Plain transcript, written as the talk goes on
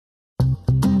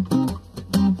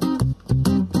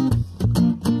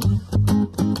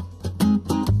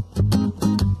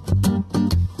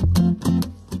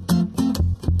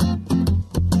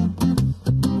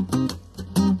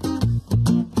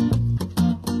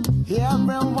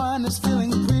one is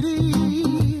feeling pretty.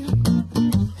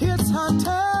 It's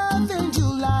hotter than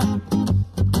July.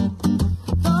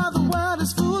 For the world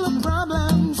is full of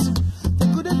problems.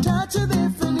 They couldn't touch it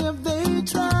even if they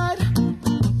tried.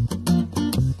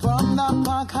 From the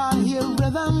park I hear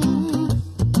rhythm.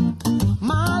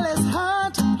 Molly's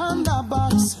heart on the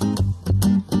box.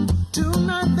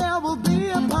 Tonight there will be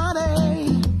a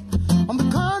party on the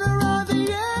corner of the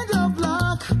end of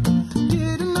block.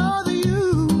 Didn't know that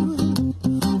you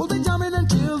will be jumping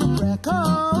until the break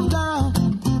of dawn.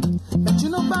 Bet you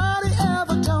nobody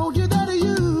ever told you that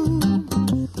you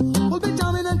will be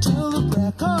jumping until the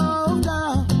break of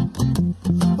dawn.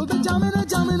 We'll be jumping and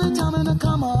jumping and jumping and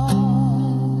come on.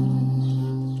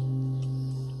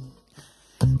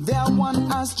 They want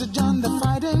us to join the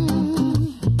fighting,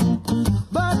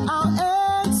 but our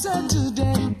answer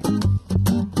today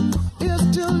is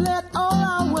to let all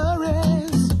our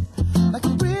worries, like a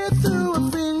breath through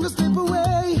a finger, slip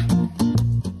away.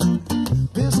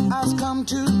 Peace has come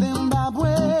to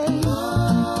Zimbabwe.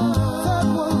 That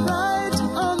we're right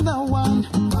on the one.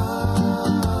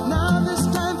 Now this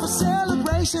time for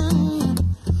celebration,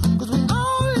 'cause we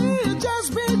only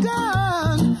just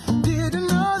begun. Didn't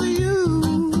know that you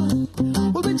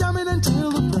will be jumping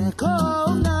until the break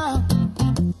of dawn.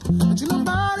 But you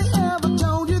nobody ever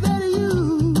told you that you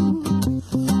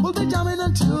will be jumping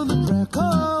until the break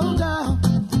of dawn.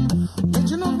 But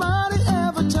you nobody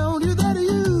ever told you that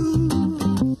you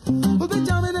will be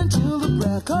jumping until the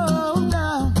break of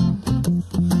dawn.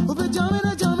 We'll be jumping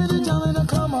and jumping and jumping and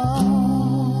come on.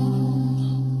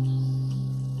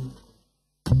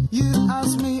 You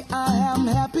ask me, I am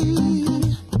happy.